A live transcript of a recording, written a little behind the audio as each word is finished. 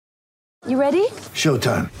You ready?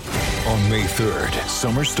 Showtime. On May 3rd,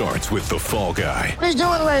 summer starts with The Fall Guy. Let's do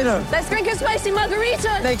it later. Let's drink a spicy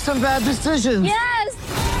margarita. Make some bad decisions.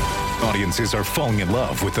 Yes! Audiences are falling in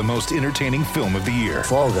love with the most entertaining film of the year.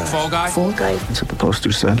 Fall Guy. Fall Guy? Fall Guy. That's what the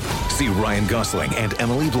poster said. See Ryan Gosling and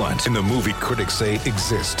Emily Blunt in the movie critics say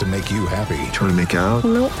exists to make you happy. Trying to make it out?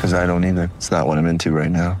 Nope. Because I don't either. It's not what I'm into right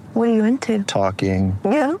now. What are you into? Talking.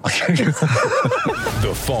 Yeah.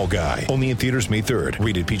 The Fall Guy. Only in theaters May 3rd.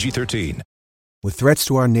 Rated PG-13. With threats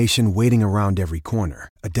to our nation waiting around every corner,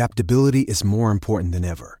 adaptability is more important than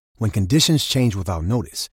ever. When conditions change without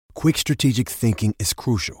notice, quick strategic thinking is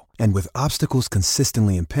crucial. And with obstacles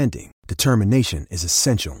consistently impending, determination is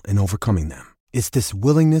essential in overcoming them. It's this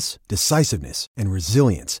willingness, decisiveness, and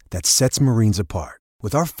resilience that sets Marines apart.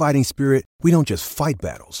 With our fighting spirit, we don't just fight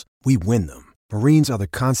battles, we win them. Marines are the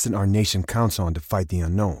constant our nation counts on to fight the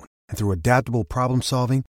unknown. And through adaptable problem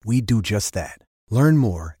solving, we do just that. Learn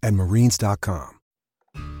more at marines.com.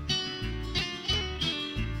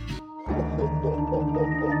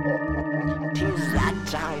 Tis that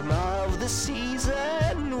time of the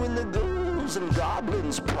season when the ghouls and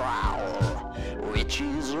goblins prowl.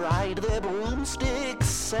 Witches ride their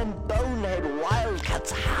broomsticks and bonehead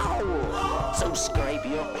wildcats howl. So scrape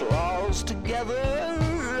your claws together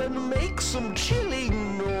and make some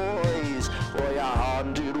chilling noise for your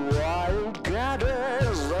haunted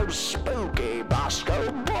wildcatters, those spooky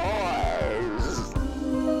Bosco boys.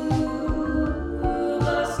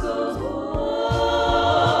 Bosco's boys.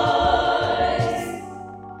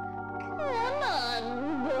 Come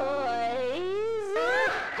on, boys.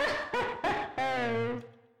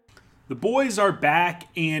 The boys are back,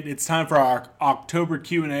 and it's time for our October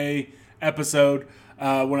Q&A episode.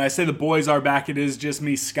 When I say the boys are back, it is just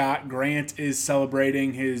me. Scott Grant is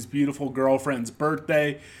celebrating his beautiful girlfriend's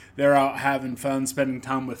birthday. They're out having fun, spending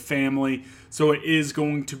time with family. So it is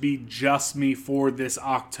going to be just me for this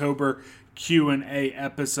October Q&A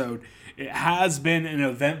episode. It has been an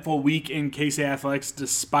eventful week in KC Athletics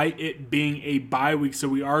despite it being a bye week. So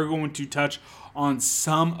we are going to touch on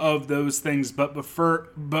some of those things. But before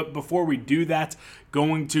we do that,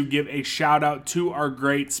 going to give a shout out to our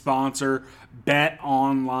great sponsor, Bet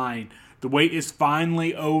Online. The wait is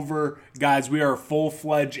finally over. Guys, we are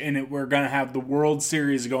full-fledged in it. We're going to have the World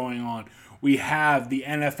Series going on. We have the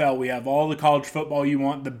NFL. We have all the college football you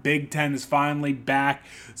want. The Big Ten is finally back.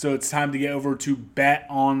 So it's time to get over to Bet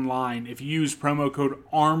Online. If you use promo code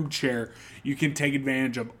ARMCHAIR, you can take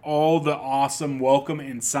advantage of all the awesome welcome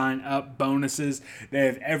and sign up bonuses. They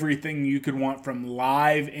have everything you could want, from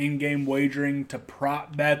live in-game wagering to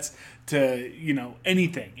prop bets to,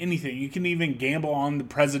 anything. You can even gamble on the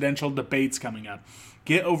presidential debates coming up.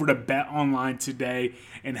 Get over to Bet Online today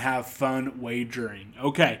and have fun wagering.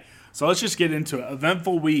 Okay, so let's just get into it.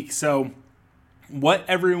 Eventful week. So what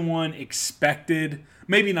everyone expected,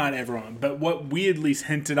 maybe not everyone, but what we at least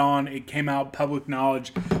hinted on, it came out public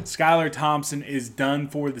knowledge. Skylar Thompson is done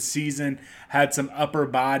for the season, had some upper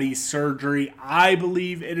body surgery. I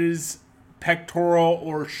believe it is pectoral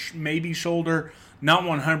or maybe shoulder. Not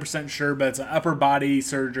 100% sure, but it's an upper body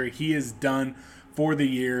surgery. He is done for the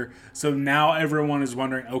year. So now everyone is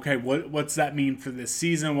wondering, okay, what's that mean for this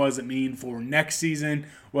season? What does it mean for next season?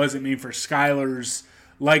 What does it mean for Skylar's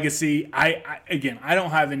legacy? I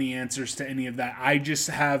don't have any answers to any of that. I just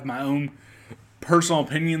have my own personal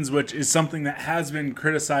opinions, which is something that has been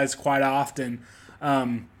criticized quite often.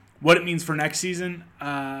 What it means for next season,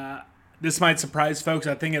 this might surprise folks.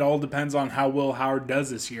 I think it all depends on how Will Howard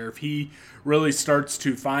does this year. If he really starts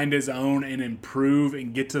to find his own and improve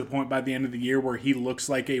and get to the point by the end of the year where he looks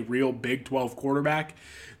like a real Big 12 quarterback,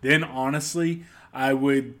 then honestly, I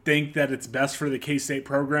would think that it's best for the K-State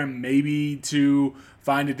program maybe to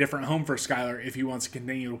find a different home for Skylar if he wants to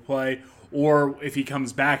continue to play. Or if he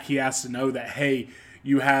comes back, he has to know that, hey,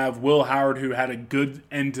 you have Will Howard, who had a good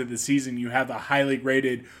end to the season. You have a highly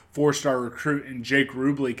rated 4-star recruit in Jake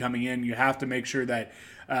Rubley coming in. You have to make sure that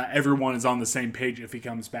everyone is on the same page if he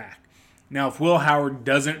comes back. Now, if Will Howard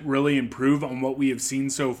doesn't really improve on what we have seen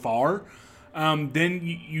so far, then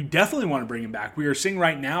you definitely want to bring him back. We are seeing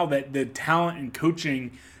right now that the talent and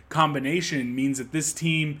coaching combination means that this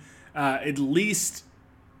team at least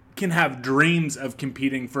can have dreams of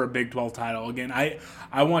competing for a Big 12 title. Again,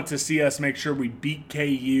 I want to see us make sure we beat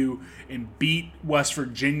KU and beat West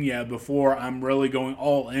Virginia before I'm really going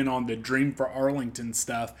all in on the dream for Arlington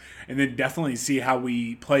stuff, and then definitely see how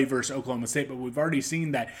we play versus Oklahoma State. But we've already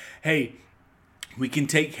seen that, hey, we can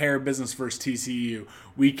take care of business versus TCU.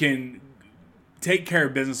 We can take care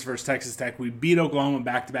of business versus Texas Tech. We beat Oklahoma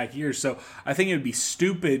back-to-back years. So I think it would be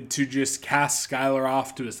stupid to just cast Skylar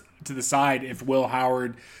off to the side if Will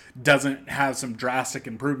Howard doesn't have some drastic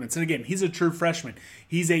improvements. And again, he's a true freshman.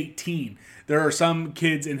 He's 18. There are some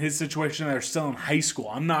kids in his situation that are still in high school.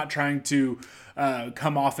 I'm not trying to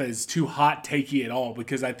come off as too hot takey at all,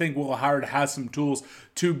 because I think Will Howard has some tools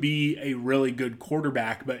to be a really good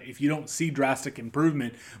quarterback. But if you don't see drastic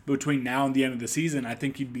improvement between now and the end of the season, I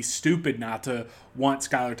think you'd be stupid not to want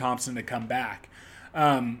Skylar Thompson to come back.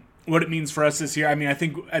 What it means for us this year, I mean, I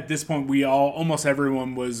think at this point almost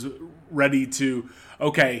everyone was ready to,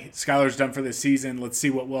 okay, Skylar's done for this season. Let's see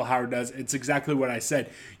what Will Howard does. It's exactly what I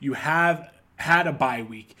said. You have had a bye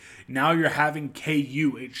week. Now you're having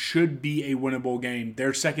KU. It should be a winnable game.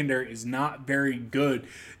 Their secondary is not very good.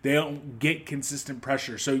 They don't get consistent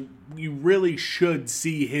pressure. So you really should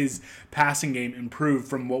see his passing game improve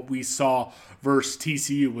from what we saw versus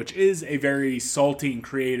TCU, which is a very salty and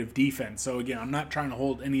creative defense. So again, I'm not trying to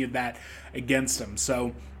hold any of that against him.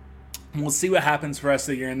 So we'll see what happens for the rest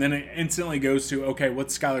of the year. And then it instantly goes to, okay,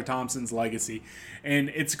 what's Skylar Thompson's legacy? And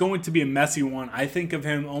it's going to be a messy one. I think of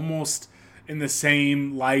him almost in the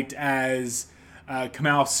same light as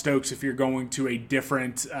Kamal Stokes if you're going to a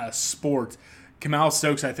different sport. Kamal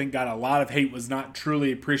Stokes, I think, got a lot of hate, was not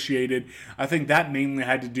truly appreciated. I think that mainly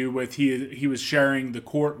had to do with he was sharing the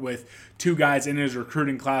court with two guys in his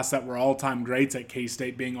recruiting class that were all-time greats at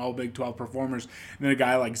K-State, being all Big 12 performers, and then a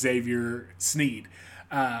guy like Xavier Sneed.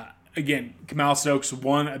 Again, Kamal Stokes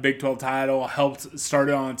won a Big 12 title,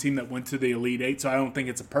 started on a team that went to the Elite Eight, so I don't think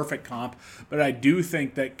it's a perfect comp, but I do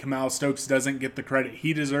think that Kamal Stokes doesn't get the credit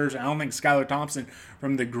he deserves. I don't think Skylar Thompson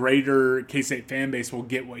from the greater K-State fan base will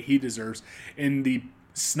get what he deserves. In the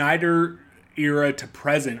Snyder era to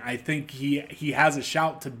present, I think he has a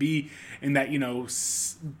shout to be in that,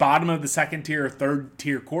 bottom of the second tier or third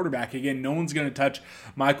tier quarterback. Again, no one's going to touch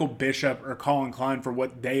Michael Bishop or Colin Klein for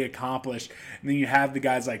what they accomplished. And then you have the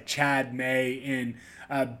guys like Chad May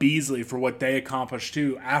and Beasley for what they accomplished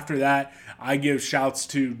too. After that, I give shouts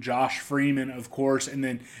to Josh Freeman, of course. And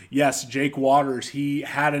then, yes, Jake Waters. He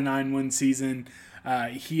had a 9-win season.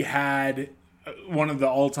 He had one of the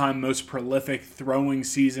all-time most prolific throwing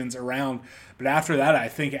seasons around. But after that, I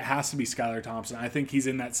think it has to be Skylar Thompson. I think he's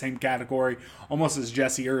in that same category almost as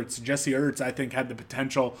Jesse Ertz. Jesse Ertz, I think, had the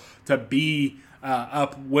potential to be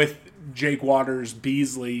up with Jake Waters,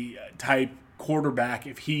 Beasley type quarterback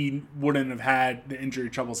if he wouldn't have had the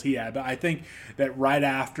injury troubles he had. But I think that right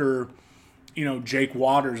after Jake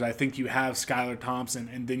Waters, I think you have Skylar Thompson,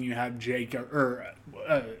 and then you have you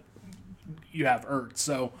have Ertz.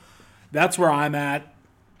 So that's where I'm at.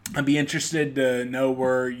 I'd be interested to know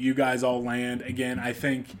where you guys all land. Again, I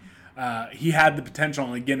think he had the potential.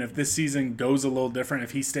 And again, if this season goes a little different,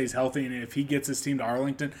 if he stays healthy and if he gets his team to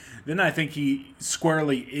Arlington, then I think he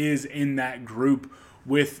squarely is in that group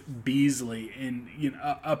with Beasley and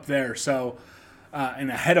up there. So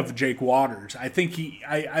and ahead of Jake Waters, I think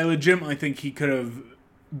I legitimately think he could have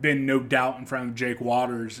been no doubt in front of Jake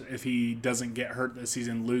Waters if he doesn't get hurt this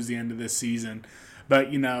season, lose the end of this season.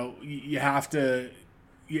 But you have to.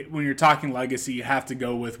 When you're talking legacy, you have to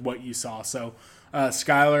go with what you saw. So,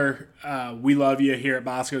 Skylar, we love you here at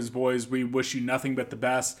Bosco's Boys. We wish you nothing but the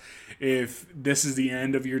best. If this is the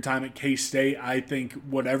end of your time at K-State, I think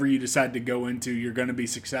whatever you decide to go into, you're going to be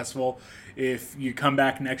successful. If you come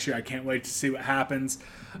back next year, I can't wait to see what happens.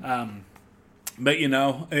 But,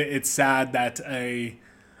 it's sad that a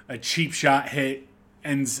cheap shot hit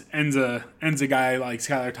ends a guy like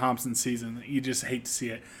Skylar Thompson's season. You just hate to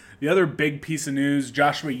see it. The other big piece of news,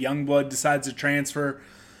 Joshua Youngblood decides to transfer.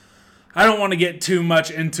 I don't want to get too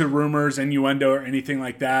much into rumors, innuendo, or anything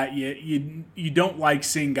like that. You don't like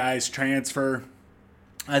seeing guys transfer.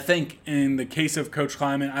 I think in the case of Coach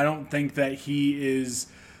Kleiman, I don't think that he is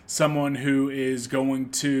someone who is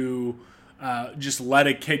going to just let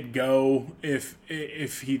a kid go if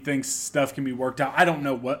he thinks stuff can be worked out. I don't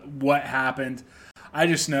know what happened. I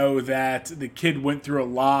just know that the kid went through a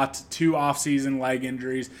lot, 2 off-season leg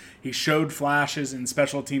injuries. He showed flashes in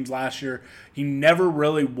special teams last year. He never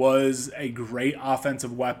really was a great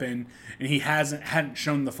offensive weapon, and he hadn't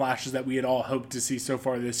shown the flashes that we had all hoped to see so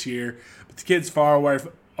far this year. But the kid's far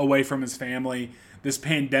away from his family. This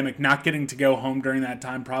pandemic, not getting to go home during that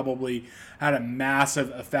time probably had a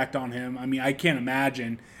massive effect on him. I mean, I can't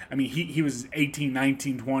imagine. I mean, he was 18,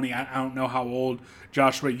 19, 20. I don't know how old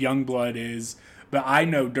Joshua Youngblood is. But I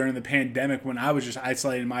know during the pandemic when I was just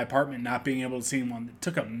isolated in my apartment, not being able to see him, it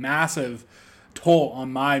took a massive toll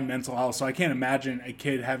on my mental health. So I can't imagine a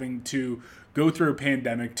kid having to go through a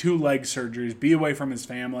pandemic, 2 leg surgeries, be away from his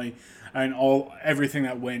family, and everything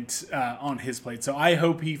that went on his plate. So I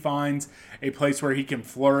hope he finds a place where he can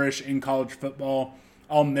flourish in college football.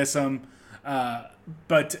 I'll miss him.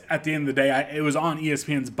 But at the end of the day, it was on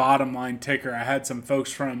ESPN's bottom line ticker. I had some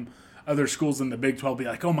folks from other schools in the Big 12 be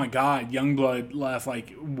like, "Oh my God, Youngblood left,"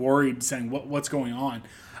 like worried, saying, "What's going on?"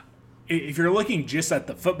 If you're looking just at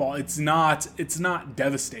the football, it's not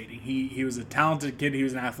devastating. He was a talented kid, he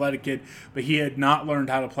was an athletic kid, but he had not learned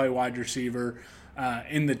how to play wide receiver.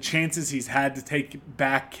 In the chances he's had to take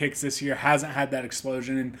back kicks this year, hasn't had that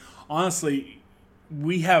explosion. And honestly,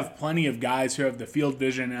 we have plenty of guys who have the field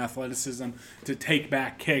vision and athleticism to take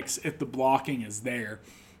back kicks if the blocking is there.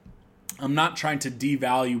 I'm not trying to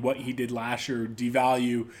devalue what he did last year, or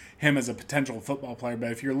devalue him as a potential football player,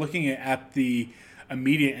 but if you're looking at the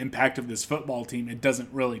immediate impact of this football team, it doesn't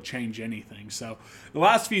really change anything. So the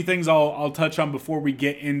last few things I'll touch on before we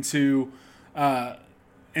get into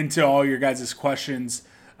all your guys' questions.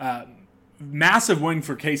 Massive win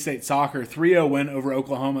for K-State soccer, 3-0 win over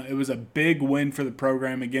Oklahoma. It was a big win for the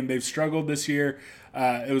program. Again, they've struggled this year.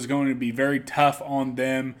 It was going to be very tough on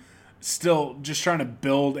them. Still, just trying to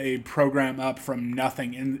build a program up from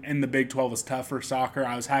nothing in the Big 12 was tough for soccer.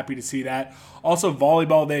 I was happy to see that. Also,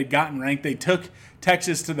 volleyball, they had gotten ranked. They took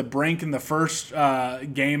Texas to the brink in the first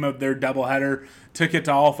game of their doubleheader, took it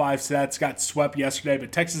to all 5 sets, got swept yesterday,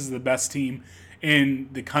 but Texas is the best team in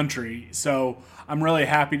the country. So I'm really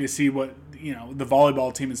happy to see what the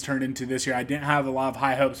volleyball team has turned into this year. I didn't have a lot of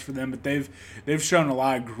high hopes for them, but they've shown a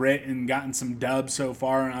lot of grit and gotten some dubs so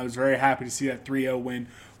far, and I was very happy to see that 3-0 win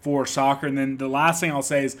for soccer. And then the last thing I'll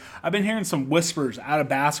say is I've been hearing some whispers out of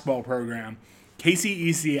basketball program. Casey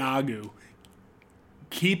Isiagu,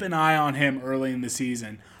 keep an eye on him early in the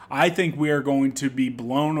season. I think we are going to be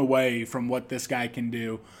blown away from what this guy can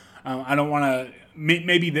do. I don't want to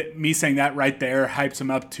maybe me saying that right there hypes him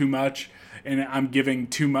up too much, and I'm giving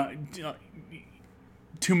too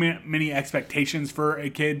many expectations for a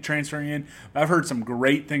kid transferring in. I've heard some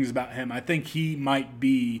great things about him. I think he might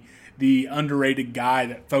be the underrated guy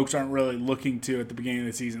that folks aren't really looking to at the beginning of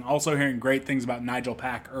the season. Also hearing great things about Nigel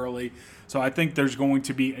Pack early. So I think there's going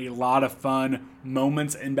to be a lot of fun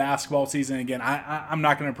moments in basketball season. Again, I'm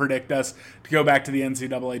not going to predict us to go back to the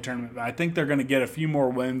NCAA tournament, but I think they're going to get a few more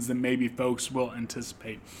wins than maybe folks will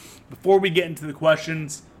anticipate. Before we get into the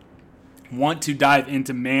questions, want to dive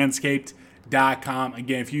into Manscaped.com.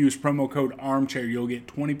 Again, if you use promo code ARMCHAIR, you'll get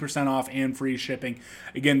 20% off and free shipping.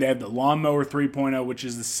 Again, they have the Lawnmower 3.0, which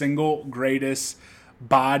is the single greatest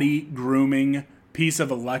body grooming piece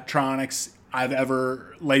of electronics I've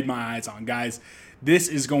ever laid my eyes on. Guys, this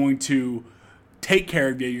is going to take care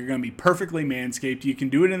of you. You're going to be perfectly manscaped. You can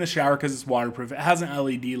do it in the shower because it's waterproof. It has an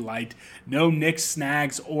LED light. No nicks,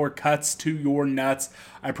 snags, or cuts to your nuts.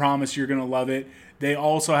 I promise you're going to love it. They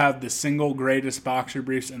also have the single greatest boxer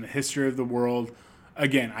briefs in the history of the world.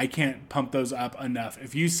 Again, I can't pump those up enough.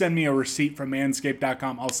 If you send me a receipt from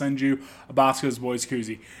Manscaped.com, I'll send you a Bosco's Boys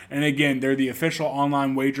koozie. And again, they're the official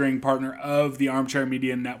online wagering partner of the Armchair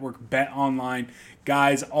Media Network, Bet Online.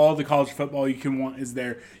 Guys, all the college football you can want is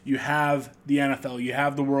there. You have the NFL. You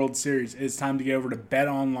have the World Series. It's time to get over to Bet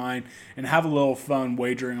Online and have a little fun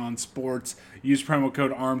wagering on sports. Use promo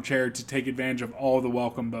code ARMCHAIR to take advantage of all the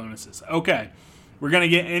welcome bonuses. Okay. We're going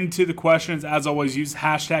to get into the questions. As always, use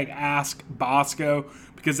hashtag AskBosco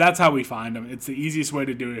because that's how we find them. It's the easiest way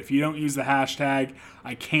to do it. If you don't use the hashtag,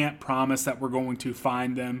 I can't promise that we're going to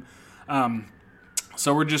find them.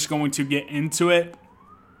 So we're just going to get into it.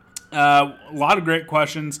 A lot of great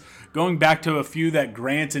questions. Going back to a few that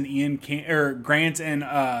Grant and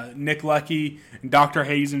Nick Lucky and Dr.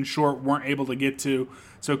 Hazen Short weren't able to get to.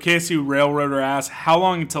 So KSU Railroader asks, how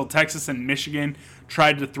long until Texas and Michigan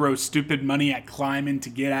tried to throw stupid money at Kleiman to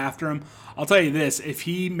get after him? I'll tell you this: if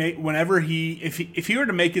he were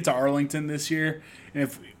to make it to Arlington this year,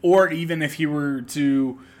 or even if he were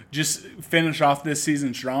to just finish off this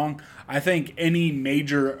season strong, I think any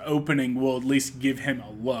major opening will at least give him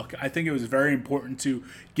a look. I think it was very important to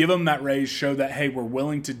give him that raise, show that, hey, we're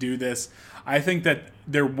willing to do this. I think that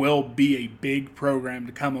there will be a big program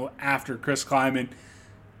to come after Chris Kleiman,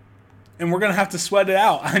 and we're going to have to sweat it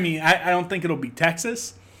out. I mean, I don't think it'll be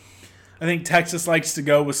Texas. I think Texas likes to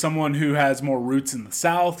go with someone who has more roots in the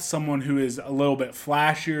South, someone who is a little bit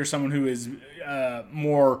flashier, someone who is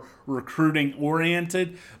more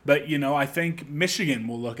recruiting-oriented. But, I think Michigan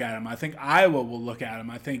will look at him. I think Iowa will look at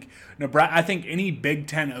him. I think Nebraska. I think any Big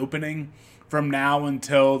Ten opening from now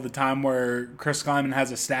until the time where Chris Kleiman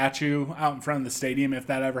has a statue out in front of the stadium, if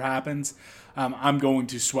that ever happens, I'm going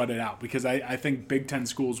to sweat it out because I think Big Ten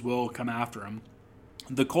schools will come after him.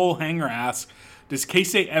 The Cole Hanger asks, does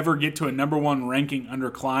K-State ever get to a number one ranking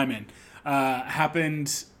under Kleiman?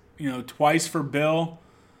 Happened, twice for Bill.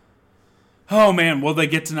 Oh, man, will they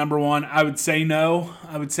get to number one? I would say no.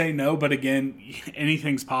 But again,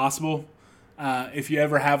 anything's possible. If you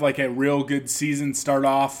ever have like a real good season, start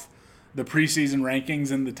off the preseason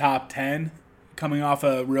rankings in the top 10, coming off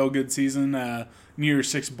a real good season, New Year's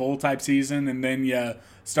Six Bowl type season, and then you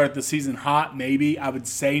start the season hot, maybe. I would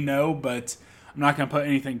say no, but I'm not going to put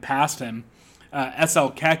anything past him. SL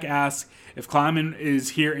Keck asks, if Klieman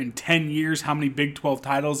is here in 10 years, how many Big 12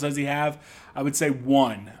 titles does he have? I would say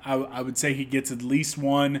 1. I would say he gets at least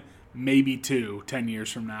 1, maybe 2, 10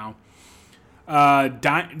 years from now.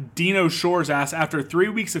 Dino Shores asks, after 3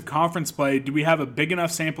 weeks of conference play, do we have a big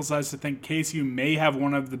enough sample size to think KSU may have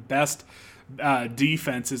one of the best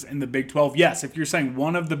defenses in the Big 12? Yes, if you're saying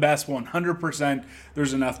one of the best, 100%,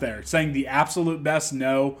 there's enough there. Saying the absolute best,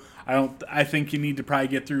 no. I think you need to probably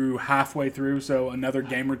get through halfway through, so another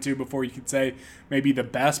game or two before you could say maybe the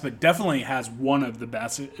best, but definitely has one of the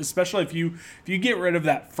best, especially if you get rid of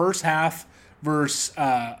that first half versus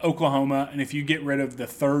Oklahoma, and if you get rid of the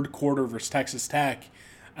third quarter versus Texas Tech,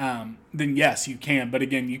 then yes, you can. But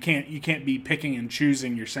again, you can't be picking and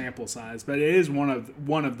choosing your sample size. But it is one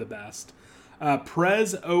of the best.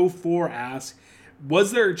 Prez04 asks,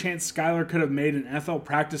 was there a chance Skylar could have made an NFL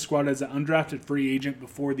practice squad as an undrafted free agent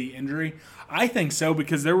before the injury? I think so,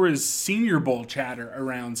 because there was Senior Bowl chatter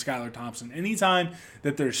around Skylar Thompson. Anytime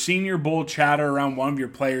that there's Senior Bowl chatter around one of your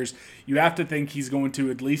players, you have to think he's going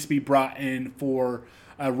to at least be brought in for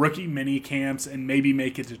rookie mini camps and maybe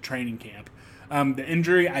make it to training camp. The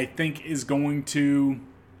injury, I think, is going to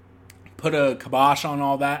put a kibosh on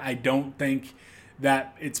all that. I don't think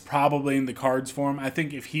that it's probably in the cards for him. I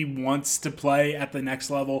think if he wants to play at the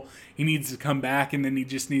next level, he needs to come back, and then he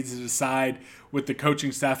just needs to decide with the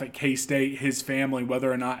coaching staff at K-State, his family,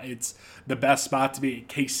 whether or not it's the best spot to be at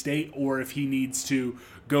K-State or if he needs to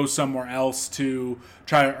go somewhere else to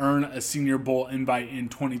try to earn a Senior Bowl invite in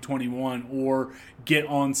 2021 or get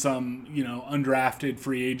on some, undrafted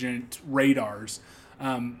free agent radars.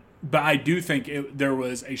 But I do think there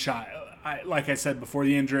was a shot. Like I said before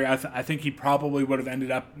the injury, I think he probably would have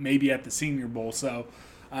ended up maybe at the Senior Bowl. So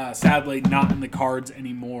sadly, not in the cards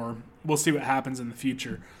anymore. We'll see what happens in the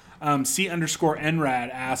future.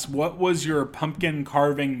 C_NRAD asks, what was your pumpkin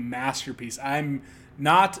carving masterpiece? I'm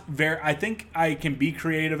not very, I think I can be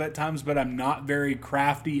creative at times, but I'm not very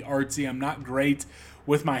crafty, artsy. I'm not great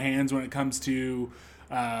with my hands when it comes to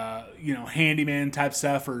handyman type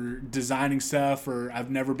stuff or designing stuff, or I've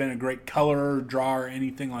never been a great colorer, drawer, or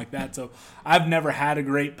anything like that. So I've never had a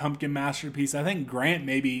great pumpkin masterpiece. I think Grant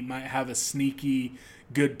maybe might have a sneaky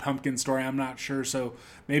good pumpkin story. I'm not sure. So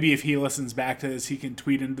maybe if he listens back to this, he can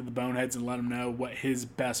tweet into the Boneheads and let him know what his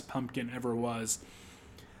best pumpkin ever was.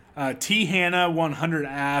 T Hannah 100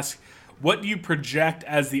 asks, what do you project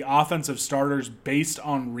as the offensive starters based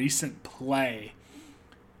on recent play?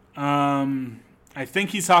 I think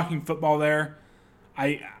he's talking football there.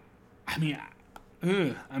 I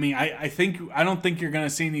don't think you're going to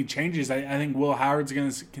see any changes. I think Will Howard's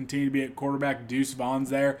going to continue to be at quarterback. Deuce Vaughn's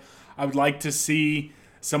there. I would like to see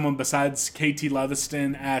someone besides KT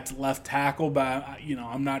Leviston at left tackle, but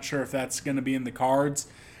I'm not sure if that's going to be in the cards.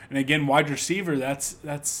 And again, wide receiver,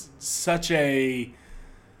 that's such a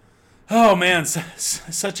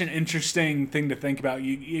such an interesting thing to think about.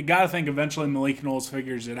 You got to think eventually Malik Knowles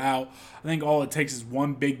figures it out. I think all it takes is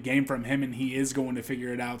one big game from him, and he is going to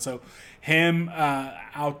figure it out. So him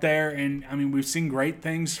out there, and we've seen great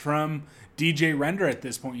things from DJ Render at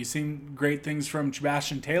this point. You've seen great things from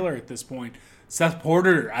Sebastian Taylor at this point. Seth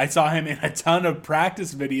Porter, I saw him in a ton of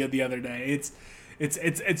practice video the other day.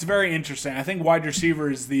 It's very interesting. I think wide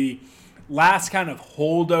receiver is the last kind of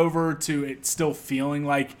holdover to it still feeling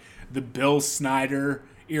like the Bill Snyder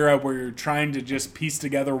era, where you're trying to just piece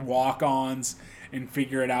together walk-ons and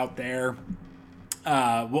figure it out there.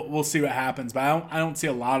 We'll see what happens, but I don't see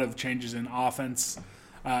a lot of changes in offense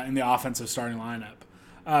in the offensive starting lineup.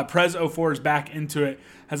 Prez04 is back into it.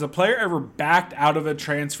 Has a player ever backed out of a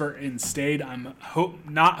transfer and stayed? I'm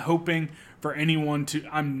not hoping for anyone to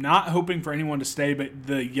stay, but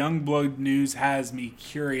the Youngblood news has me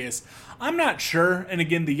curious. I'm not sure. And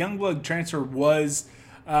again, the Youngblood transfer was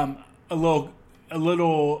a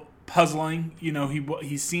little puzzling.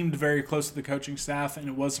 He seemed very close to the coaching staff, and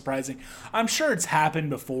it was surprising. I'm sure it's happened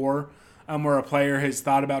before, where a player has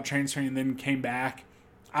thought about transferring and then came back.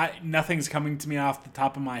 Nothing's coming to me off the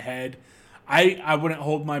top of my head. I wouldn't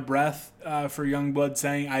hold my breath for Youngblood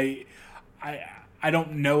saying I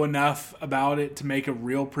don't know enough about it to make a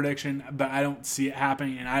real prediction, but I don't see it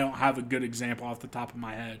happening, and I don't have a good example off the top of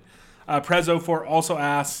my head. Prez04 also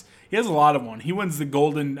asks, he has a lot of one. He wins the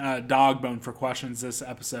golden dog bone for questions this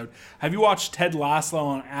episode. Have you watched Ted Lasso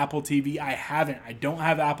on Apple TV? I haven't. I don't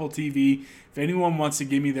have Apple TV. If anyone wants to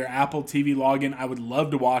give me their Apple TV login, I would love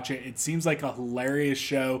to watch it. It seems like a hilarious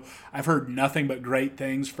show. I've heard nothing but great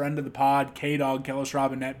things. Friend of the pod, K-Dog, Kellis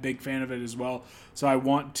Robinette, big fan of it as well. So I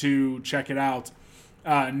want to check it out.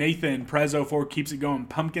 Nathan, Prez04 keeps it going.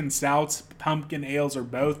 Pumpkin stouts, pumpkin ales, or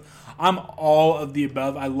both. I'm all of the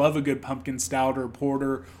above. I love a good pumpkin stout or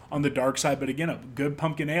porter on the dark side, but again, a good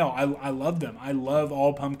pumpkin ale. I love them. I love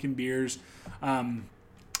all pumpkin beers. I'm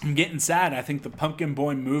getting sad. I think the Pumpkin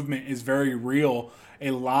Boy movement is very real. A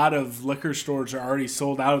lot of liquor stores are already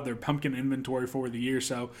sold out of their pumpkin inventory for the year,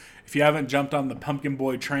 so if you haven't jumped on the Pumpkin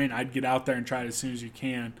Boy train, I'd get out there and try it as soon as you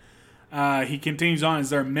can. He continues on, is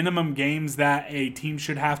there minimum games that a team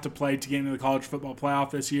should have to play to get into the college football playoff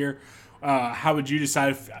this year? How would you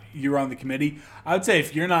decide if you're on the committee? I would say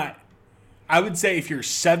if you're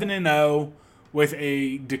 7-0 with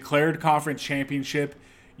a declared conference championship,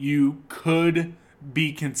 you could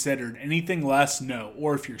be considered. Anything less, no.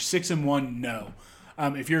 Or if you're 6-1, no.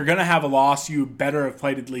 If you're going to have a loss, you better have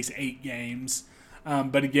played at least 8 games.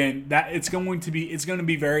 But again, it's going to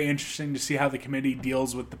be very interesting to see how the committee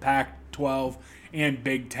deals with the Pac-12 and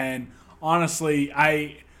Big Ten. Honestly,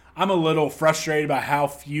 I'm a little frustrated by how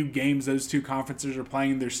few games those two conferences are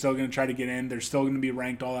playing. They're still going to try to get in. They're still going to be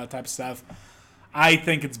ranked, all that type of stuff. I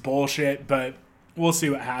think it's bullshit, but we'll see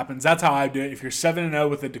what happens. That's how I do it. If you're 7-0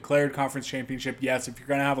 with a declared conference championship, yes. If you're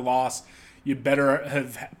going to have a loss, you better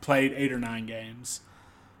have played 8 or 9 games.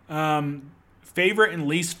 Favorite and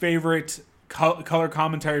least favorite color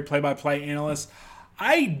commentary play-by-play analyst.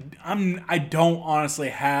 I don't honestly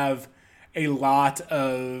have a lot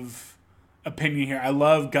of opinion here. I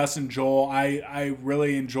love Gus and Joel. I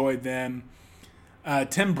really enjoyed them.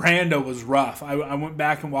 Tim Brando was rough. I went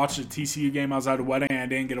back and watched the TCU game. I was at a wedding and I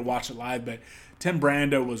didn't get to watch it live, but Tim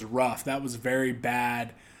Brando was rough. That was very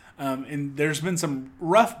bad. And there's been some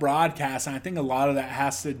rough broadcasts, and I think a lot of that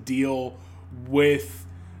has to deal with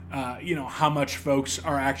how much folks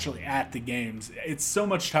are actually at the games. It's so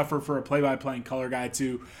much tougher for a play-by-play and color guy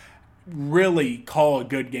to really call a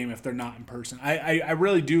good game if they're not in person. I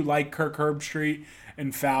really do like Kirk Herbstreit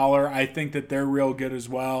and Fowler. I think that they're real good as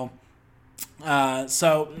well.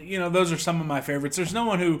 So those are some of my favorites. There's no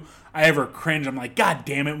one who I ever cringe. I'm like, God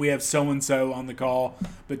damn it, we have so-and-so on the call.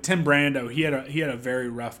 But Tim Brando, he had a very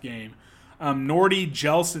rough game. Nordy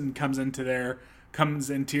Jelson comes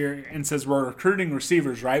into here and says we're recruiting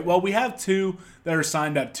receivers, right? Well, we have 2 that are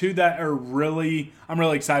signed up, 2 that are I'm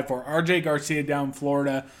really excited for. RJ Garcia down in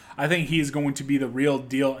Florida. I think he is going to be the real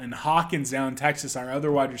deal. And Hawkins down in Texas, our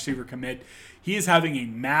other wide receiver commit, he is having a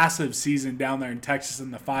massive season down there in Texas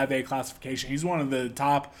in the 5A classification. He's one of the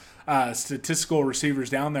top statistical receivers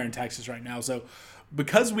down there in Texas right now. So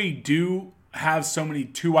because we do have so many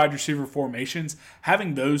 2 wide receiver formations,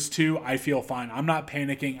 having those 2, I feel fine. I'm not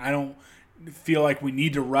panicking. I don't feel like we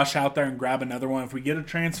need to rush out there and grab another one. If we get a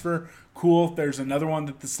transfer, cool. If there's another one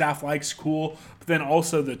that the staff likes, cool. But then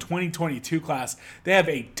also the 2022 class, they have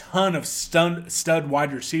a ton of stud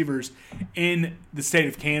wide receivers in the state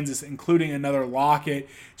of Kansas, including another Lockett,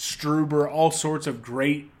 Struber, all sorts of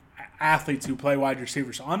great athletes who play wide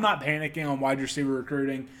receiver. So I'm not panicking on wide receiver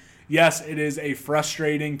recruiting. Yes, it is a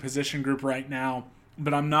frustrating position group right now,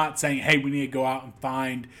 but I'm not saying, hey, we need to go out and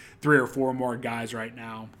find 3 or 4 more guys right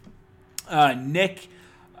now. Nick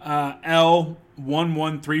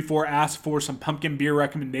L1134 asked for some pumpkin beer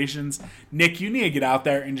recommendations. Nick, you need to get out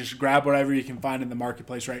there and just grab whatever you can find in the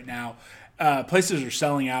marketplace right now. Places are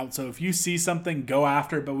selling out, so if you see something, go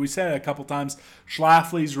after it. But we said it a couple times,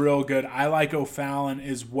 Schlafly's real good. I like O'Fallon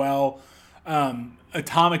as well.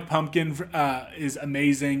 Atomic Pumpkin is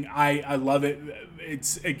amazing. I love it.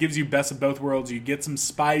 It gives you best of both worlds. You get some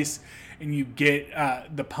spice and you get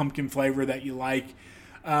the pumpkin flavor that you like.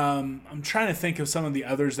 I'm trying to think of some of the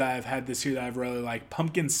others that I've had this year that I've really liked.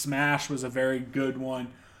 Pumpkin Smash was a very good one.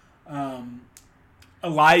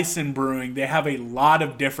 Eliason Brewing, they have a lot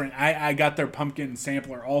of different. I got their pumpkin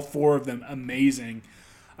sampler, all 4 of them, amazing.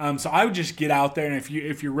 So I would just get out there, and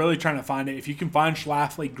if you're really trying to find it, if you can find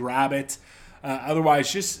Schlafly, grab it.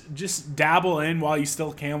 Otherwise, just dabble in while you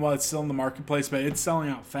still can, while it's still in the marketplace. But it's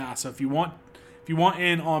selling out fast. So if you want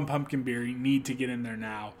in on pumpkin beer, you need to get in there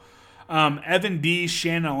now. Evan D.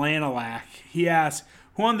 Shannalanalak, he asks,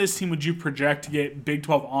 who on this team would you project to get Big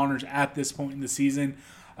 12 honors at this point in the season?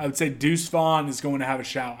 I would say Deuce Vaughn is going to have a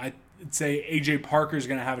shout. I'd say A.J. Parker is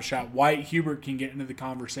going to have a shout. Wyatt Hubert can get into the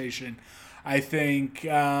conversation. I think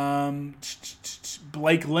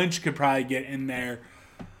Blake Lynch could probably get in there.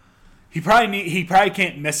 He probably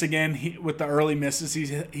can't miss again with the early misses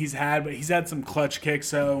he's had, but he's had some clutch kicks,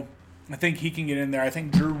 so I think he can get in there. I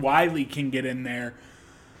think Drew Wiley can get in there.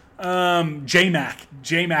 J-Mac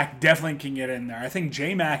definitely can get in there. I think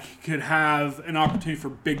J-Mac could have an opportunity for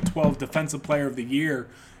Big 12 Defensive Player of the Year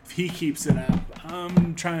if he keeps it up.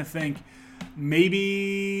 I'm trying to think.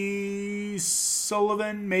 Maybe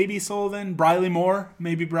Sullivan, Briley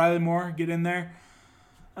Moore, get in there.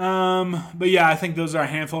 But yeah, I think those are a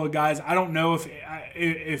handful of guys. I don't know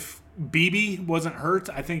if Beebe wasn't hurt.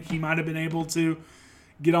 I think he might have been able to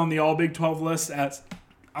get on the All Big 12 list as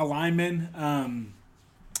a lineman.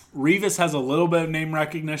 Revis has a little bit of name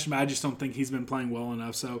recognition, but I just don't think he's been playing well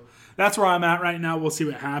enough. So that's where I'm at right now. We'll see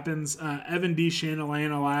what happens. Evan D.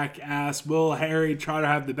 Shanalanallack asks, will Harry try to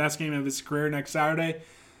have the best game of his career next Saturday?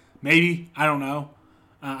 Maybe. I don't know.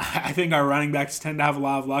 I think our running backs tend to have a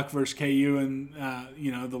lot of luck versus KU in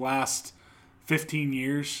the last 15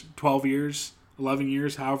 years, 12 years, 11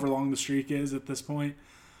 years, however long the streak is at this point.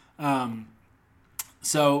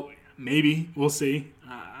 So maybe. We'll see.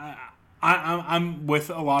 I'm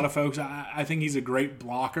with a lot of folks. I think he's a great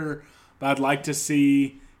blocker, but I'd like to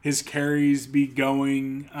see his carries be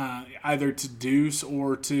going either to Deuce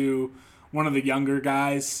or to one of the younger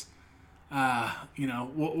guys.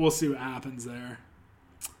 We'll see what happens there.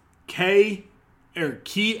 Key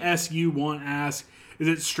SU1 asks, is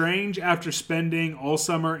it strange after spending all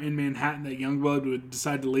summer in Manhattan that Youngblood would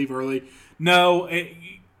decide to leave early? No.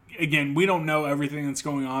 Again, we don't know everything that's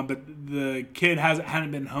going on, but the kid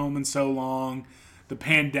hadn't been home in so long. The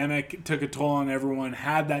pandemic took a toll on everyone,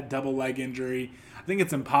 had that double leg injury. I think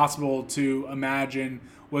it's impossible to imagine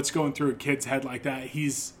what's going through a kid's head like that.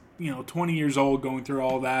 He's 20 years old going through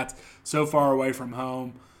all that, so far away from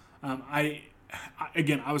home. I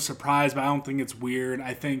was surprised, but I don't think it's weird.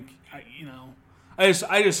 I think,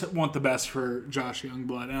 I just want the best for Josh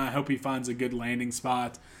Youngblood, and I hope he finds a good landing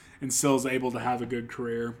spot and still is able to have a good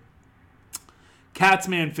career.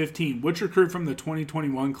 Catsman15, which recruit from the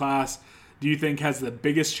 2021 class do you think has the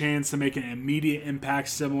biggest chance to make an immediate impact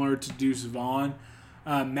similar to Deuce Vaughn?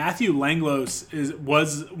 Matthew Langlos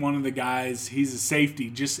was one of the guys. He's a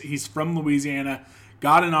safety. He's from Louisiana.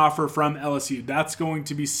 Got an offer from LSU. That's going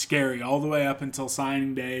to be scary all the way up until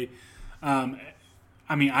signing day.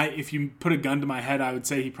 If you put a gun to my head, I would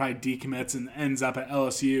say he probably decommits and ends up at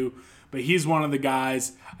LSU. But he's one of the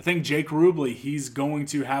guys. I think Jake Rubley, he's going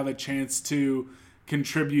to have a chance to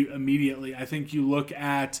contribute immediately. I think you look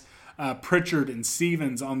at Pritchard and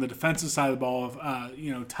Stevens on the defensive side of the ball,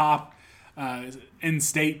 top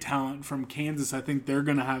in-state talent from Kansas. I think they're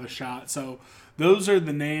going to have a shot. So those are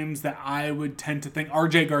the names that I would tend to think.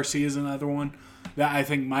 RJ Garcia is another one that I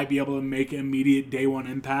think might be able to make an immediate day one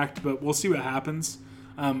impact, but we'll see what happens.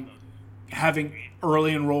 Having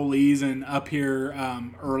early enrollees and up here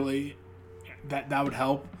early, that would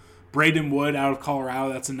help. Braden Wood out of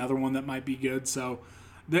Colorado, that's another one that might be good. So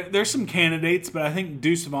there's some candidates, but I think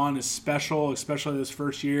Deuce Vaughn is special, especially this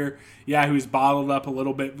first year. Yeah, he was bottled up a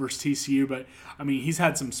little bit versus TCU, but, he's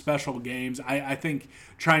had some special games. I think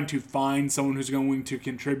trying to find someone who's going to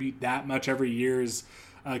contribute that much every year is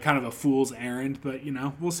kind of a fool's errand, but,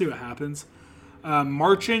 we'll see what happens.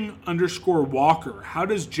 Marching_Walker, how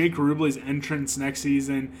does Jake Rubley's entrance next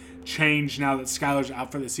season change now that Skylar's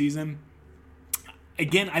out for the season?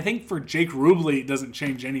 Again, I think for Jake Rubley, it doesn't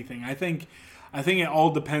change anything. I think it all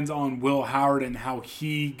depends on Will Howard and how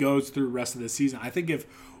he goes through the rest of the season. I think if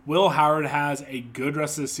Will Howard has a good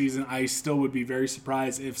rest of the season, I still would be very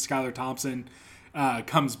surprised if Skylar Thompson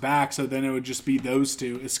comes back. So then it would just be those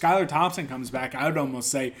two. If Skylar Thompson comes back, I would almost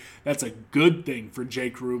say that's a good thing for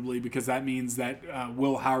Jake Rubley because that means that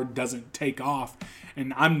Will Howard doesn't take off.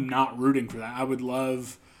 And I'm not rooting for that. I would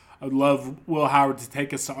love Will Howard to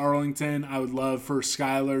take us to Arlington. I would love for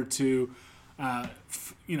Skylar to,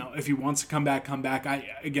 if he wants to come back, come back.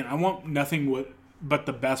 I want nothing but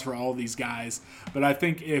the best for all these guys. But I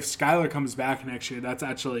think if Skylar comes back next year, that's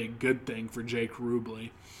actually a good thing for Jake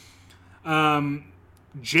Rubley.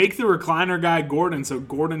 Jake the Recliner guy, Gordon. So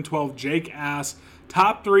Gordon12, Jake asks,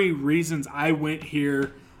 top 3 reasons I went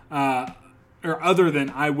here, or other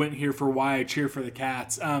than I went here for why I cheer for the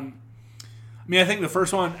Cats. I think the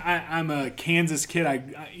first one, I'm a Kansas kid.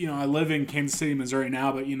 I live in Kansas City, Missouri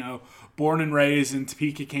now, but, born and raised in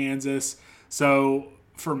Topeka, Kansas. So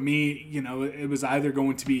for me, it was either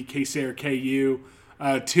going to be K-State or KU.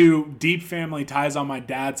 2, deep family ties on my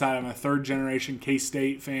dad's side. I'm a third-generation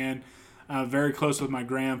K-State fan. Very close with my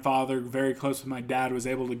grandfather, very close with my dad, was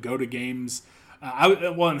able to go to games.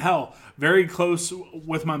 Very close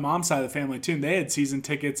with my mom's side of the family, too. And they had season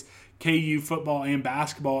tickets, KU football and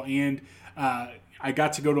basketball, and I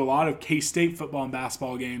got to go to a lot of K-State football and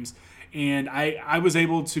basketball games. And I was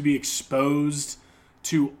able to be exposed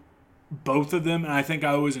to both of them, and I think I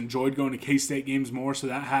always enjoyed going to K-State games more, so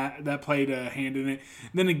that played a hand in it.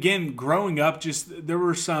 And then again, growing up, just there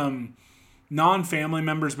were some non-family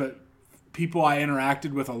members, but people I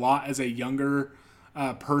interacted with a lot as a younger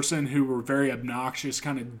person who were very obnoxious,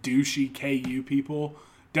 kind of douchey KU people.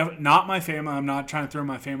 Not my family. I'm not trying to throw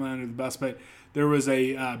my family under the bus, but there was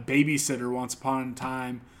a babysitter once upon a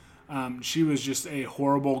time. She was just a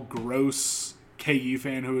horrible, gross KU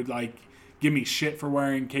fan who would like give me shit for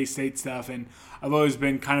wearing K-State stuff, and I've always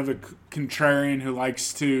been kind of a contrarian who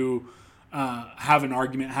likes to have an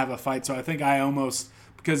argument, have a fight. So I think I almost,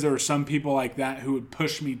 because there were some people like that who would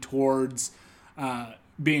push me towards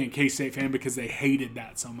being a K-State fan because they hated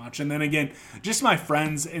that so much. And then again, just my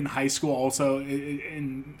friends in high school, also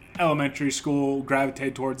in elementary school,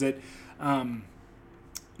 gravitated towards it.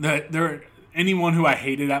 Anyone who I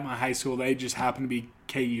hated at my high school, they just happened to be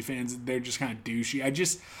KU fans. They're just kind of douchey. I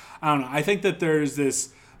don't know. I think that there's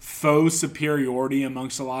this faux superiority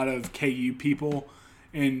amongst a lot of KU people,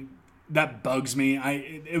 and that bugs me.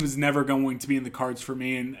 It was never going to be in the cards for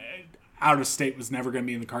me, and out of state was never going to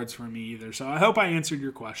be in the cards for me either. So I hope I answered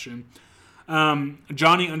your question.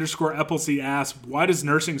 Johnny_Eppleseed asked, why does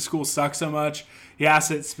nursing school suck so much? He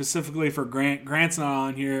asked it specifically for Grant. Grant's not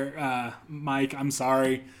on here. Mike, I'm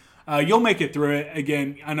sorry. You'll make it through it.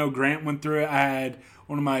 Again, I know Grant went through it. I had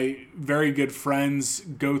one of my very good friends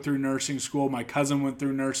go through nursing school. My cousin went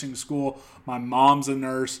through nursing school. My mom's a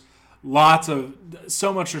nurse. So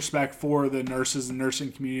much respect for the nurses and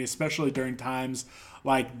nursing community, especially during times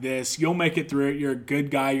like this. You'll make it through it. You're a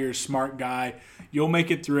good guy. You're a smart guy. You'll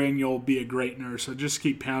make it through it, and you'll be a great nurse. So just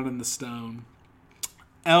keep pounding the stone.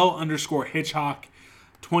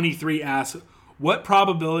 L_Hitchhawk23 asks, what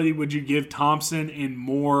probability would you give Thompson and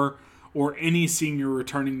Moore or any senior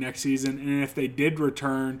returning next season? And if they did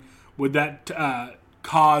return, would that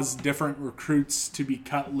cause different recruits to be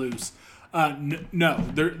cut loose?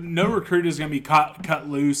 No recruit is going to be cut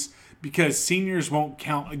loose because seniors won't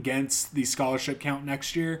count against the scholarship count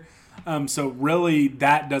next year. So really,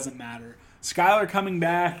 that doesn't matter. Skylar coming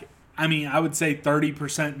back, I would say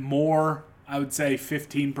 30% more. I would say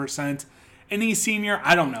 15%. Any senior,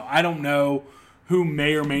 I don't know. I don't know who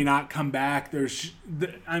may or may not come back.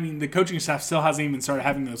 The coaching staff still hasn't even started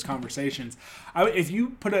having those conversations. If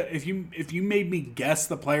you made me guess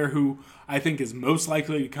the player who I think is most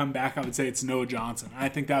likely to come back, I would say it's Noah Johnson. I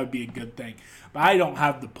think that would be a good thing. But I don't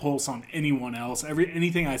have the pulse on anyone else.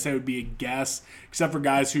 Anything I say would be a guess, except for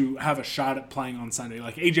guys who have a shot at playing on Sunday.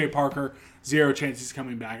 Like AJ Parker, 0 chance he's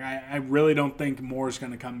coming back. I really don't think Moore's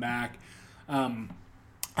going to come back.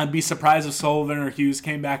 I'd be surprised if Sullivan or Hughes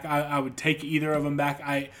came back. I would take either of them back.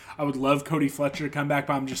 I would love Cody Fletcher to come back,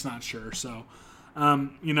 but I'm just not sure. So,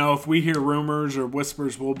 if we hear rumors or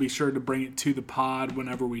whispers, we'll be sure to bring it to the pod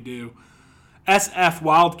whenever we do. SF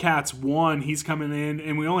Wildcats 1, he's coming in,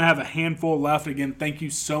 and we only have a handful left. Again, thank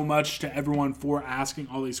you so much to everyone for asking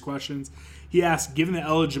all these questions. He asked, given the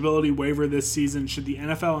eligibility waiver this season, should the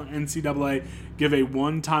NFL and NCAA give a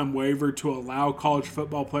one-time waiver to allow college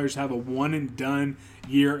football players to have a one-and-done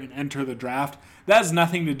year and enter the draft? That has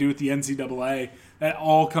nothing to do with the NCAA. That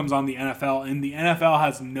all comes on the NFL, and the NFL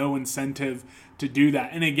has no incentive to do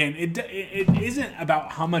that. And again, it isn't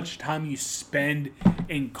about how much time you spend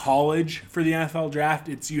in college for the NFL draft.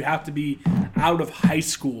 It's you have to be out of high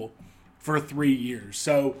school for 3 years.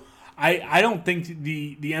 So I don't think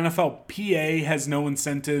the NFLPA has no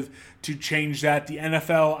incentive to change that. The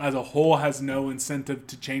NFL as a whole has no incentive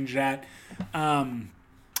to change that.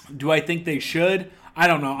 Do I think they should? I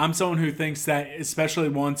don't know. I'm someone who thinks that especially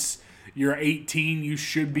once you're 18, you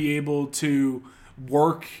should be able to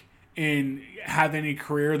work and have any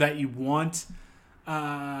career that you want.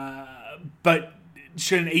 But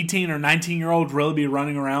should an 18 or 19-year-old really be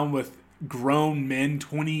running around with grown men,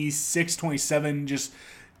 26, 27, just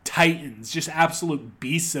titans, just absolute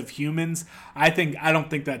beasts of humans? I don't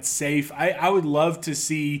think that's safe. I would love to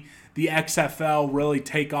see the XFL really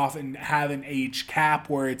take off and have an age cap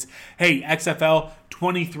where it's, hey, XFL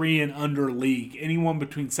 23 and under league. Anyone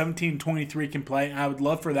between 17 and 23 can play. And I would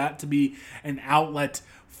love for that to be an outlet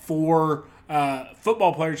for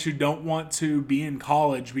football players who don't want to be in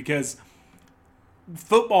college, because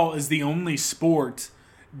football is the only sport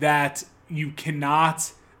that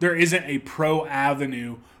there isn't a pro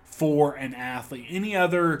avenue for an athlete. Any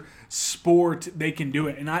other sport, they can do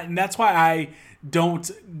it. And that's why I don't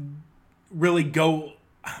really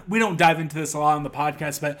we don't dive into this a lot on the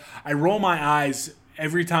podcast, but I roll my eyes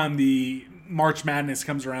every time the March Madness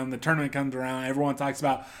comes around, the tournament comes around. Everyone talks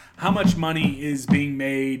about how much money is being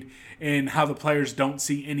made and how the players don't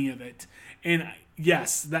see any of it. And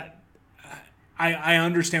yes, that I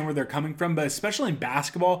understand where they're coming from, but especially in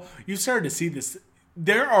basketball, you started to see this.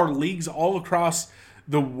 There are leagues all across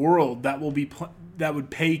the world that that would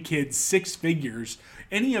pay kids six figures.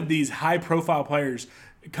 Any of these high-profile players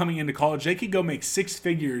coming into college, they could go make six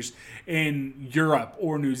figures in Europe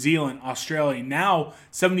or New Zealand, Australia. Now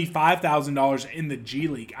 $75,000 in the G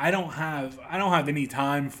League. I don't have any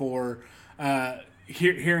time for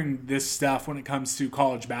hearing this stuff when it comes to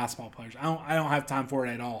college basketball players. I don't have time for it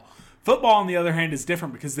at all. Football, on the other hand, is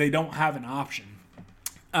different because they don't have an option.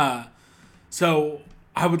 So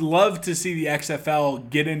I would love to see the XFL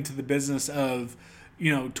get into the business of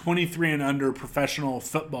 23 and under professional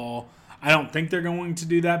football. I don't think they're going to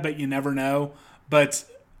do that, but you never know. But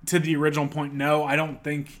to the original point, no, I don't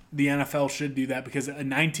think the NFL should do that, because a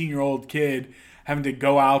 19-year-old kid having to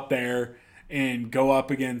go out there and go up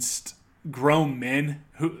against grown men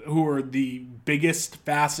who are the biggest,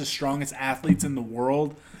 fastest, strongest athletes in the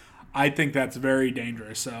world, I think that's very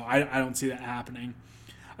dangerous. So I don't see that happening.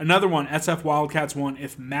 Another one, SF Wildcats one,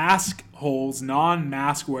 if mask holes,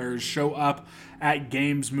 non-mask wearers show up at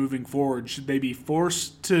games moving forward, should they be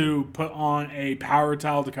forced to put on a power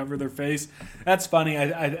towel to cover their face? That's funny.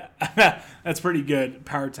 I that's pretty good,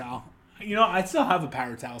 power towel. I still have a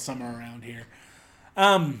power towel somewhere around here.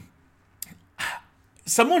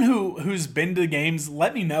 Someone who's been to the games,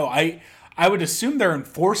 let me know. I would assume they're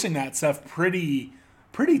enforcing that stuff pretty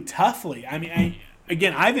toughly. I mean,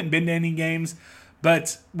 I haven't been to any games,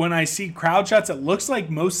 but when I see crowd shots, it looks like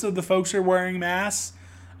most of the folks are wearing masks.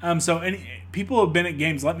 So any people who have been at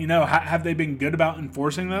games, let me know. Have they been good about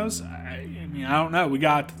enforcing those? I don't know. We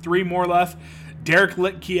got 3 more left. Derek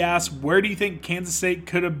Litke asks, where do you think Kansas State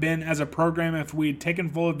could have been as a program if we had taken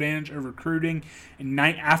full advantage of recruiting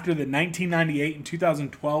after the 1998 and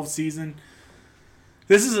 2012 season?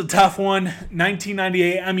 This is a tough one.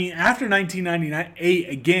 1998, after 1998,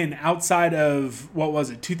 again, outside of,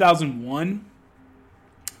 2001?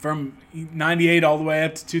 From 98 all the way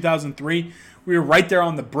up to 2003, we were right there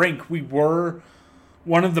on the brink. We were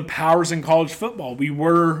one of the powers in college football. We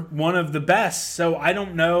were one of the best. So I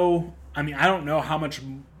don't know. I don't know how much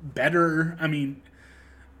better.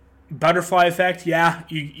 Butterfly effect, yeah.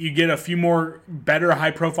 You get a few more better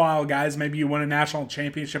high-profile guys. Maybe you win a national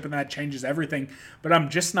championship, and that changes everything. But I'm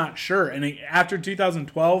just not sure. And after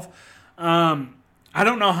 2012, I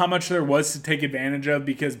don't know how much there was to take advantage of,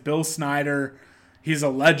 because Bill Snyder, he's a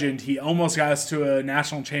legend. He almost got us to a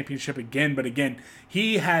national championship again. But again,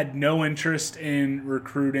 he had no interest in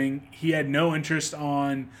recruiting. He had no interest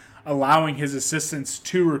on allowing his assistants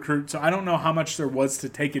to recruit. So I don't know how much there was to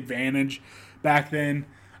take advantage back then.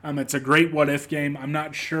 It's a great what-if game. I'm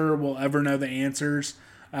not sure we'll ever know the answers.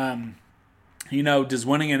 Does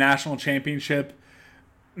winning a national championship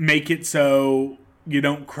make it so you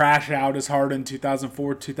don't crash out as hard in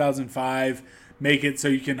 2004, 2005? Make it so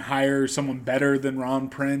you can hire someone better than Ron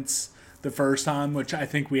Prince the first time, which I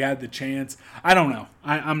think we had the chance. I don't know.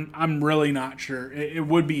 I'm really not sure. It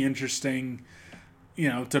would be interesting,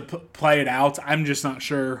 to play it out. I'm just not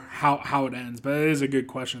sure how it ends, but it is a good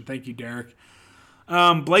question. Thank you, Derek.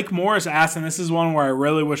 Blake Morris asked, and this is one where I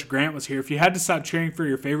really wish Grant was here. If you had to stop cheering for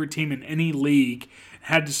your favorite team in any league,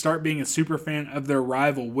 had to start being a super fan of their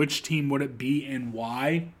rival, which team would it be and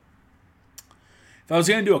why? If I was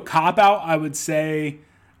going to do a cop-out, I would say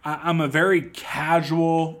I'm a very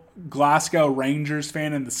casual Glasgow Rangers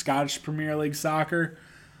fan in the Scottish Premier League soccer.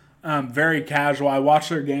 Very casual. I watch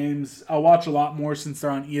their games. I'll watch a lot more since they're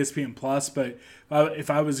on ESPN+, but if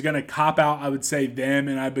I was going to cop out, I would say them,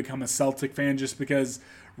 and I'd become a Celtic fan just because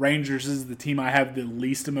Rangers is the team I have the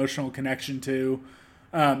least emotional connection to.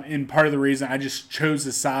 And part of the reason I just chose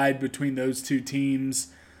a side between those two teams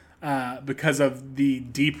because of the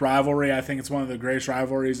deep rivalry. I think it's one of the greatest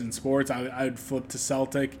rivalries in sports. I would flip to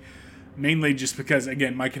Celtic, mainly just because,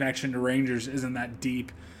 again, my connection to Rangers isn't that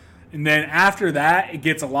deep. And then after that, it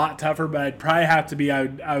gets a lot tougher, but I'd probably have to be,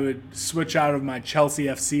 I would switch out of my Chelsea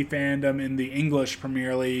FC fandom in the English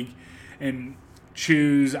Premier League and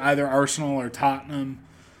choose either Arsenal or Tottenham.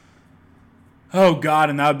 Oh, God,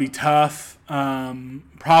 and that would be tough. Oh,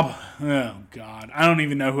 God. I don't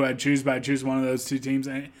even know who I'd choose, but I'd choose one of those two teams.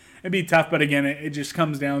 And it'd be tough, but again, it just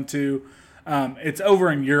comes down to it's over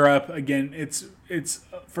in Europe. Again, it's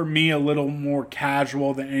for me a little more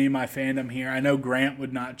casual than any of my fandom here. I know Grant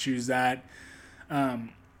would not choose that.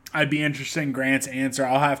 I'd be interested in Grant's answer.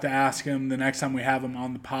 I'll have to ask him the next time we have him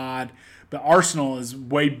on the pod. But Arsenal is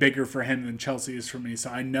way bigger for him than Chelsea is for me, so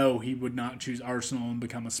I know he would not choose Arsenal and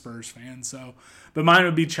become a Spurs fan. But mine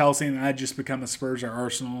would be Chelsea, and I'd just become a Spurs or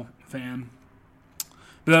Arsenal fan.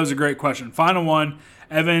 But that was a great question. Final one.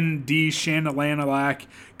 Evan D. Chandalanalak.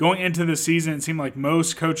 Going into the season, it seemed like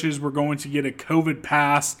most coaches were going to get a COVID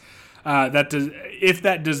pass. If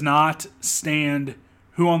that does not stand,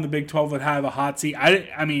 who on the Big 12 would have a hot seat?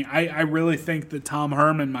 I really think that Tom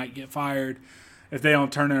Herman might get fired if they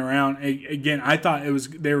don't turn it around. Again, I thought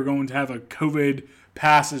they were going to have a COVID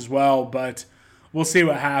pass as well, but we'll see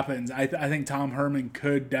what happens. I think Tom Herman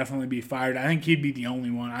could definitely be fired. I think he'd be the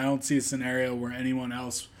only one. I don't see a scenario where anyone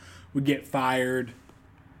else would get fired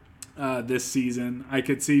this season. I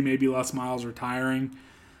could see maybe Les Miles retiring.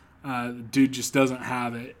 The dude just doesn't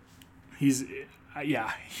have it.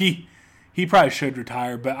 He probably should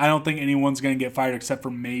retire, but I don't think anyone's going to get fired except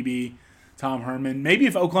for maybe Tom Herman. Maybe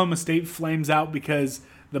if Oklahoma State flames out because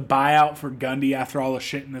the buyout for Gundy after all the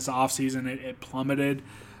shit in this offseason, it plummeted.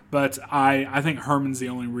 But I think Herman's the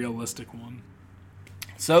only realistic one.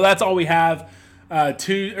 So that's all we have.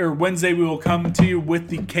 Wednesday we will come to you with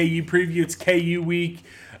the KU preview. It's KU week.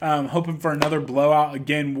 Hoping for another blowout.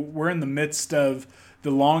 Again, we're in the midst of the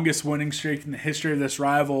longest winning streak in the history of this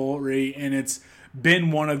rivalry, and it's been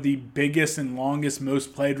one of the biggest and longest,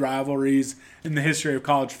 most played rivalries in the history of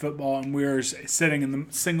college football, and we're sitting in the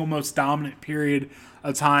single most dominant period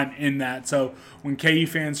of time in that. So when KU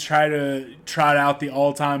fans try to trot out the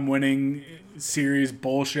all-time winning series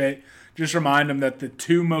bullshit, just remind them that the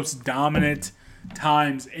two most dominant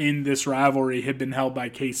times in this rivalry have been held by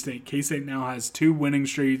K-State. K-State now has two winning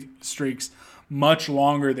streaks, much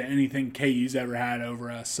longer than anything KU's ever had over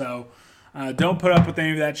us. So don't put up with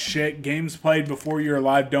any of that shit. Games played before you're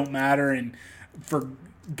alive don't matter, and for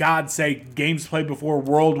God's sake, games played before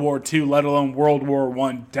World War II, let alone World War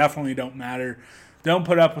I, definitely don't matter. Don't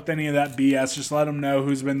put up with any of that BS. Just let them know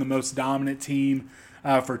who's been the most dominant team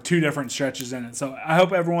for two different stretches in it. So I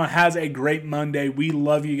hope everyone has a great Monday. We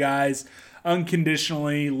love you guys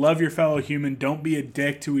unconditionally. Love your fellow human. Don't be a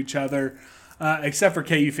dick to each other. Except for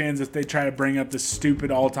KU fans if they try to bring up this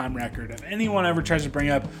stupid all-time record. If anyone ever tries to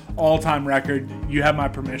bring up all-time record, you have my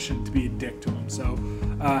permission to be a dick to them. So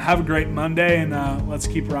have a great Monday, and let's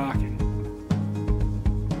keep rocking.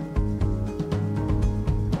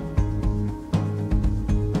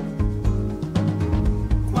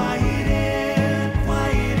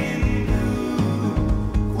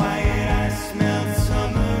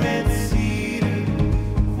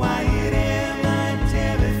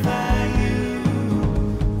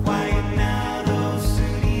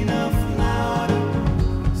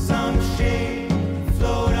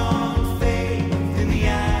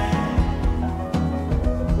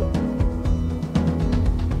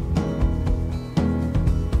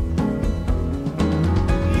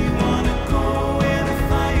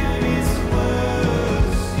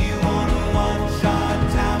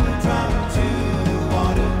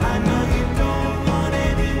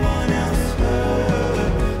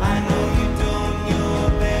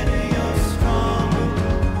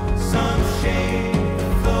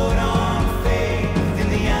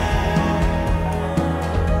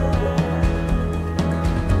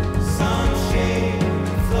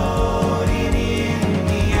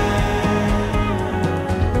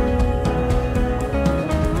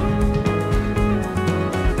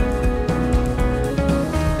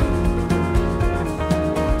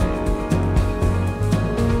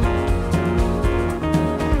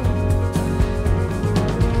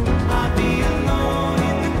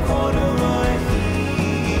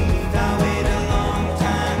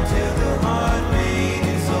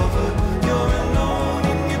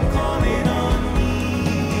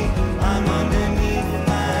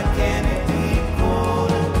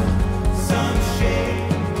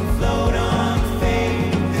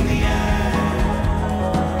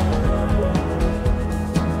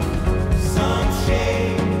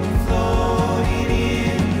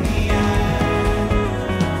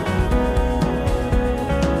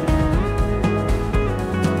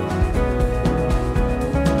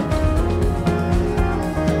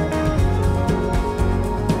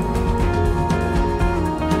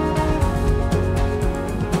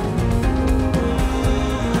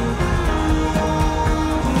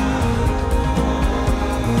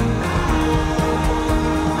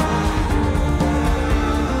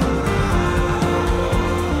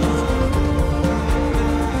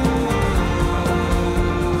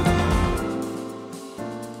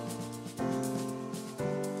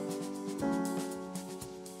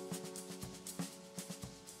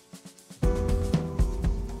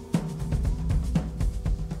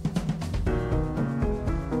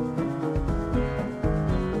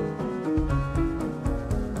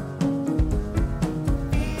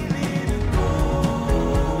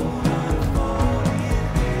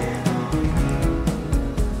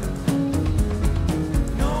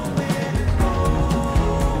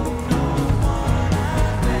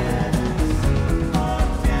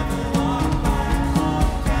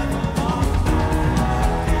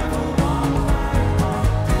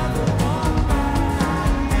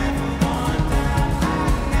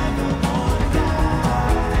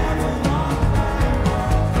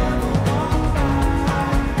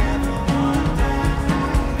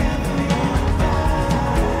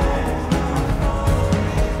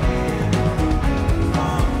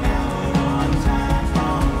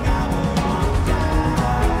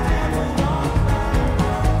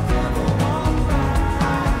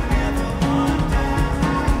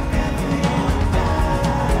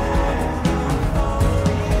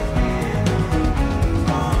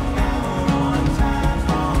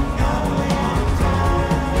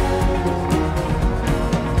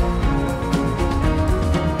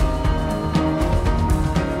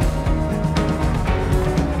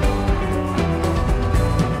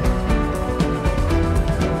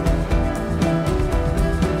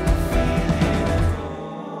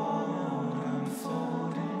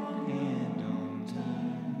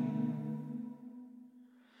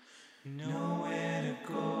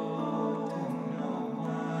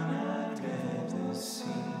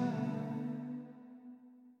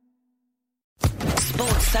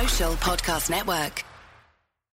 Social Podcast Network.